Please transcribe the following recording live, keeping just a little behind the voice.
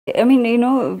I mean,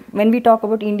 when we talk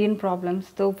about Indian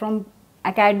problems, so from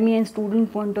academy and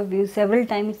student point of view, several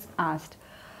times asked,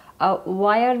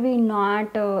 why are we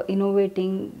not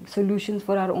innovating solutions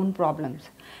for our own problems?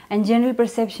 And general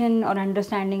perception or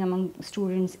understanding among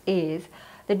students is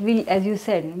that we, as you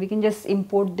said, we can just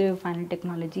import the final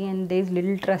technology, and there is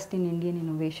little trust in Indian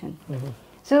innovation.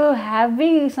 So have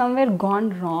we somewhere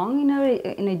gone wrong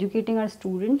in educating our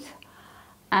students?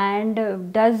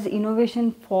 And does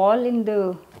innovation fall in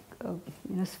the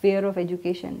sphere of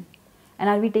education, and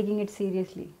are we taking it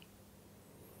seriously?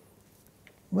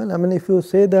 Well, I mean, if you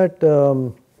say that,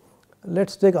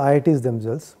 let's take IITs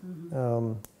themselves,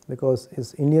 because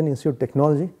it's Indian Institute of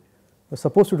Technology, we're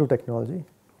supposed to do technology.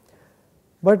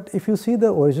 But if you see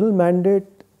the original mandate,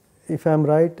 if I am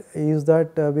right, is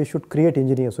that we should create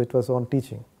engineers, so it was on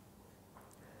teaching.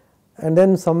 And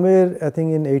then somewhere, I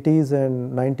think in 80s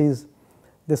and 90s,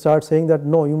 they start saying that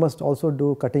no, you must also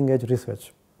do cutting edge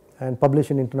research and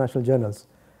publish in international journals.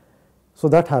 So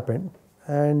that happened,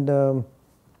 and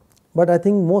but I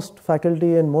think most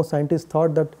faculty and most scientists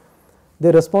thought that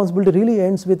their responsibility really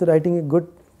ends with writing a good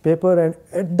paper, and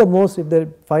at the most if they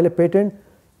file a patent,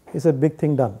 it's a big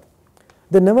thing done.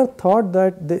 They never thought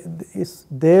that it's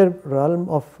their realm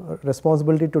of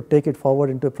responsibility to take it forward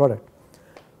into a product.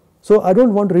 So I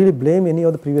don't want to really blame any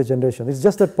of the previous generation. It's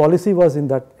just that policy was in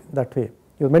that way.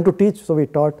 You were meant to teach, so we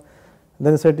taught.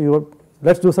 Then they said,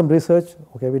 let's do some research.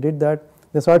 Okay, we did that.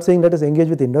 They started saying, let us engage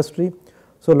with industry.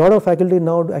 So a lot of faculty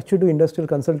now actually do industrial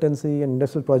consultancy and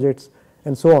industrial projects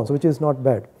and so on, so which is not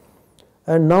bad.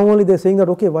 And now only they're saying that,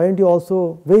 okay, why don't you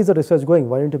also, where is the research going?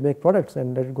 Why don't you make products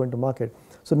and let it go into market?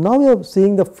 So now we are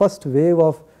seeing the first wave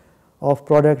of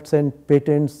products and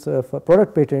patents, for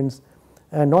product patents,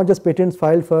 and not just patents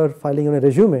filed for filing on a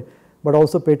resume, but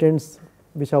also patents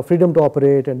which have freedom to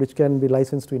operate and which can be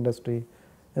licensed to industry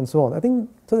and so on. I think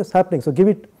so that's happening. So give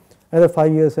it another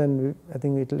 5 years and I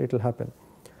think it will happen.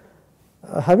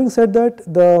 Having said that,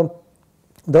 the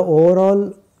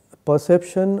overall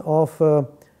perception of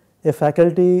a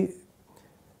faculty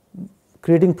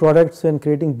creating products and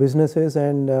creating businesses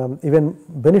and even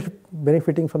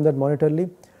benefiting from that monetarily,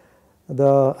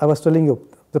 I was telling you,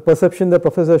 the perception that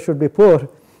professors should be poor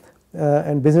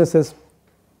and businesses,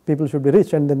 people should be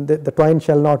rich, and then the twain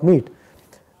shall not meet.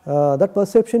 That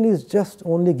perception is just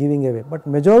only giving away. But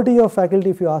majority of faculty,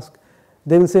 if you ask,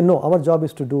 they will say, no, our job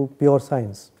is to do pure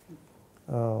science,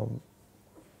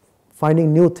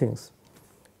 finding new things,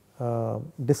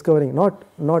 discovering,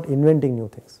 not inventing new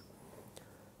things.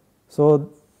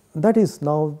 So that is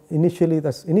now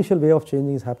that's initial way of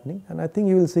changing is happening, and I think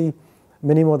you will see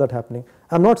many more that happening.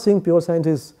 I am not saying pure science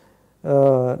is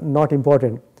not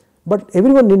important, but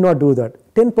everyone need not do that.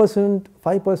 10%,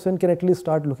 5% can at least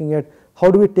start looking at how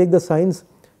do we take the science,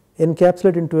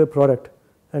 encapsulate into a product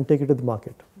and take it to the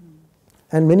market.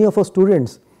 And many of our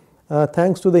students,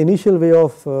 thanks to the initial way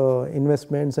of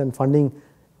investments and funding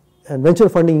and venture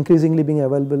funding increasingly being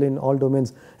available in all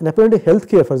domains, and apparently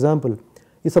healthcare, for example,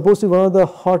 is supposed to be one of the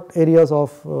hot areas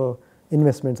of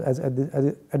investments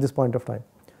at this point of time.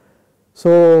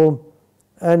 So,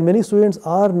 and many students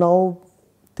are now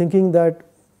thinking that,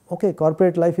 okay,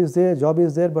 corporate life is there, job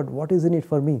is there, but what is in it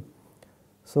for me?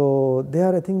 So they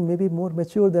are, I think, maybe more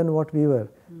mature than what we were.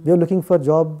 We are looking for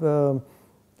job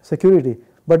security,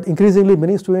 but increasingly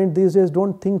many students these days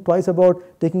don't think twice about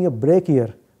taking a break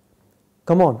year.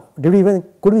 Come on,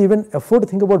 could we even afford to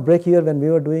think about break year when we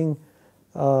were doing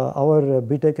our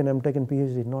BTech and MTech and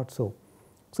PhD? Not so.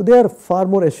 So they are far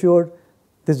more assured,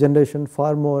 this generation,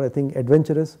 far more, I think,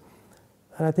 adventurous,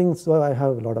 and I think so I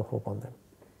have a lot of hope on them.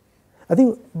 I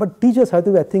think, but teachers have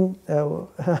to be, I think,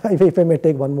 if I may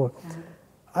take one more,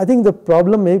 I think the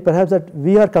problem may be perhaps that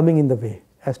we are coming in the way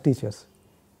as teachers.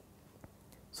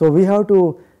 So we have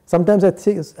to, sometimes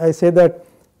I say that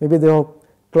maybe there are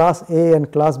class A and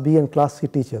class B and class C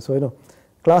teachers. So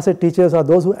class A teachers are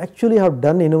those who actually have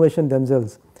done innovation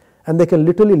themselves, and they can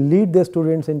literally lead their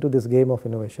students into this game of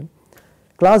innovation.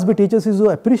 Class B teachers is who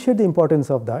appreciate the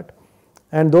importance of that,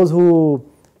 and those who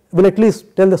will at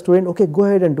least tell the student, okay, go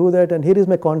ahead and do that, and here is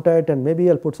my contact, and maybe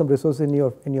I'll put some resources in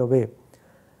your way,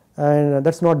 and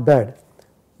that's not bad.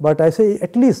 But I say,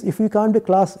 at least if you can't be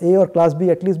class A or class B,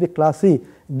 at least be class C.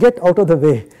 Get out of the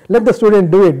way. Let the student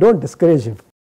do it. Don't discourage him.